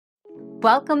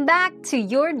Welcome back to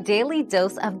your daily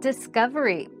dose of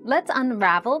discovery. Let's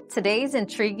unravel today's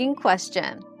intriguing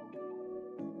question.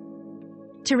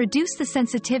 To reduce the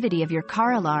sensitivity of your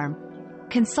car alarm,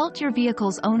 consult your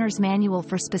vehicle's owner's manual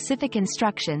for specific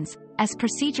instructions, as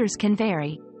procedures can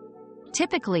vary.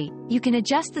 Typically, you can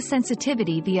adjust the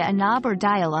sensitivity via a knob or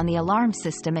dial on the alarm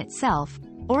system itself,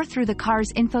 or through the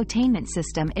car's infotainment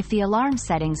system if the alarm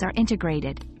settings are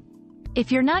integrated.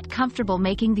 If you're not comfortable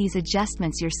making these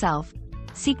adjustments yourself,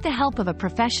 seek the help of a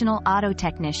professional auto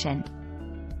technician.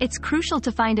 It's crucial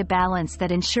to find a balance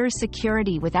that ensures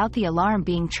security without the alarm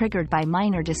being triggered by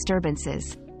minor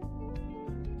disturbances.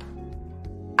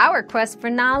 Our quest for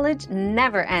knowledge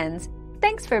never ends.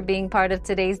 Thanks for being part of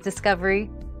today's discovery.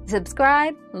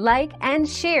 Subscribe, like, and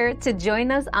share to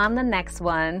join us on the next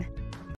one.